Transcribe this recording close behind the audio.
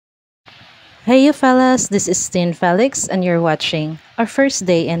Hey you fellas, this is Felix and you're watching our first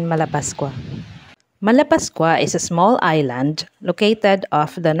day in Malapascua. Malapascua is a small island located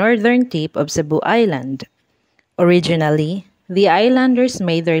off the northern tip of Cebu Island. Originally, the islanders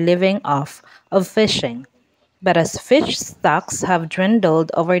made their living off of fishing, but as fish stocks have dwindled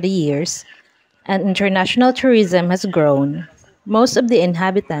over the years and international tourism has grown, most of the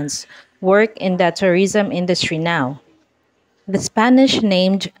inhabitants work in the tourism industry now. The Spanish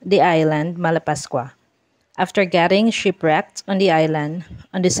named the island Malapascua after getting shipwrecked on the island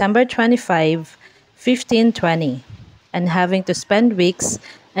on December 25, 1520, and having to spend weeks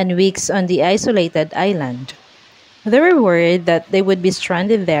and weeks on the isolated island. They were worried that they would be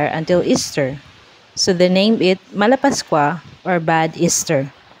stranded there until Easter, so they named it Malapascua or Bad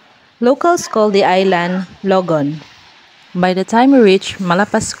Easter. Locals call the island Logon. By the time we reached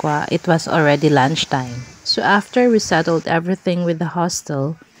Malapascua, it was already lunchtime. So after we settled everything with the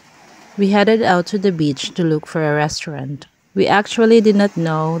hostel, we headed out to the beach to look for a restaurant. We actually did not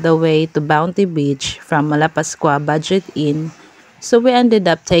know the way to Bounty Beach from Malapascua Budget Inn, so we ended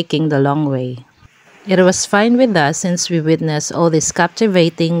up taking the long way. It was fine with us since we witnessed all these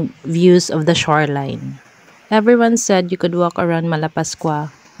captivating views of the shoreline. Everyone said you could walk around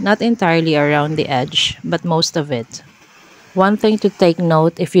Malapascua, not entirely around the edge, but most of it. One thing to take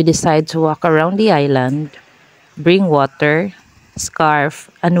note if you decide to walk around the island: bring water, scarf,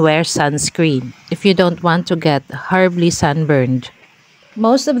 and wear sunscreen if you don't want to get horribly sunburned.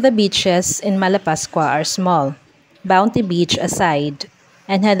 Most of the beaches in Malapascua are small, Bounty Beach aside,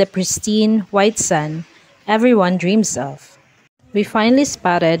 and had the pristine white sand everyone dreams of. We finally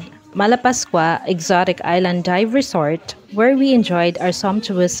spotted Malapascua Exotic Island Dive Resort, where we enjoyed our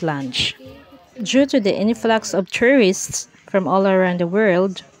sumptuous lunch. Due to the influx of tourists from all around the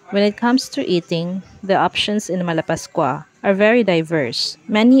world, when it comes to eating, the options in Malapascua are very diverse.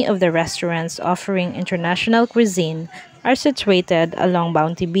 Many of the restaurants offering international cuisine are situated along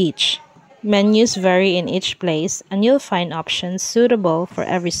Bounty Beach. Menus vary in each place, and you'll find options suitable for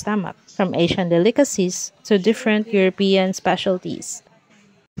every stomach, from Asian delicacies to different European specialties.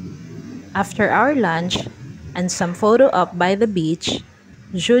 After our lunch and some photo op by the beach,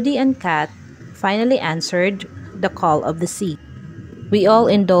 Judy and Kat finally answered the call of the sea. We all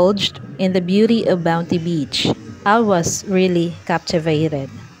indulged in the beauty of Bounty Beach. I was really captivated.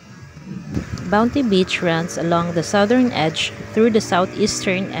 Bounty Beach runs along the southern edge through the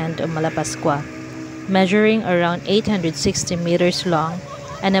southeastern end of Malapascua, measuring around 860 meters long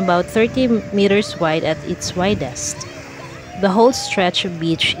and about 30 meters wide at its widest. The whole stretch of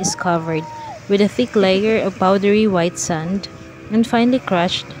beach is covered with a thick layer of powdery white sand and finely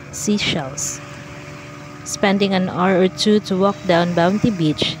crushed seashells. Spending an hour or two to walk down Bounty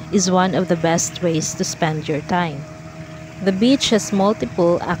Beach is one of the best ways to spend your time. The beach has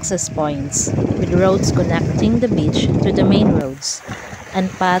multiple access points, with roads connecting the beach to the main roads,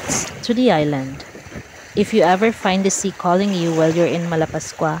 and paths to the island. If you ever find the sea calling you while you're in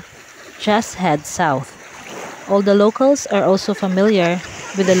Malapascua, just head south. All the locals are also familiar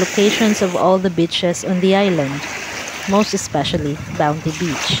with the locations of all the beaches on the island, most especially Bounty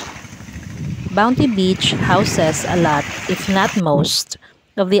Beach. Bounty Beach houses a lot, if not most,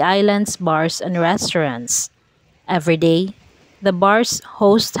 of the island's bars and restaurants. Every day, the bars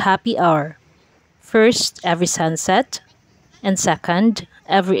host happy hour. First, every sunset, and second,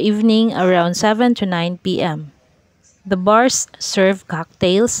 every evening around 7 to 9 p.m. The bars serve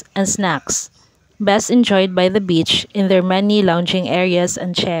cocktails and snacks, best enjoyed by the beach in their many lounging areas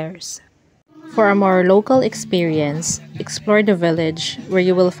and chairs. For a more local experience, explore the village where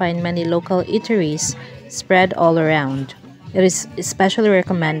you will find many local eateries spread all around. It is especially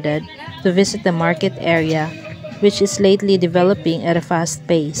recommended to visit the market area, which is lately developing at a fast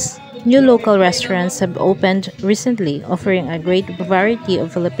pace. New local restaurants have opened recently, offering a great variety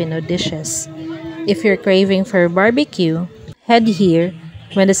of Filipino dishes. If you're craving for barbecue, head here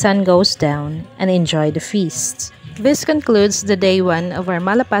when the sun goes down and enjoy the feast. This concludes the day 1 of our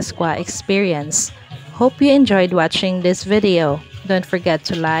Malapascua experience. Hope you enjoyed watching this video. Don't forget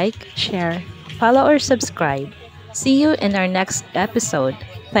to like, share, follow or subscribe. See you in our next episode.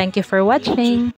 Thank you for watching.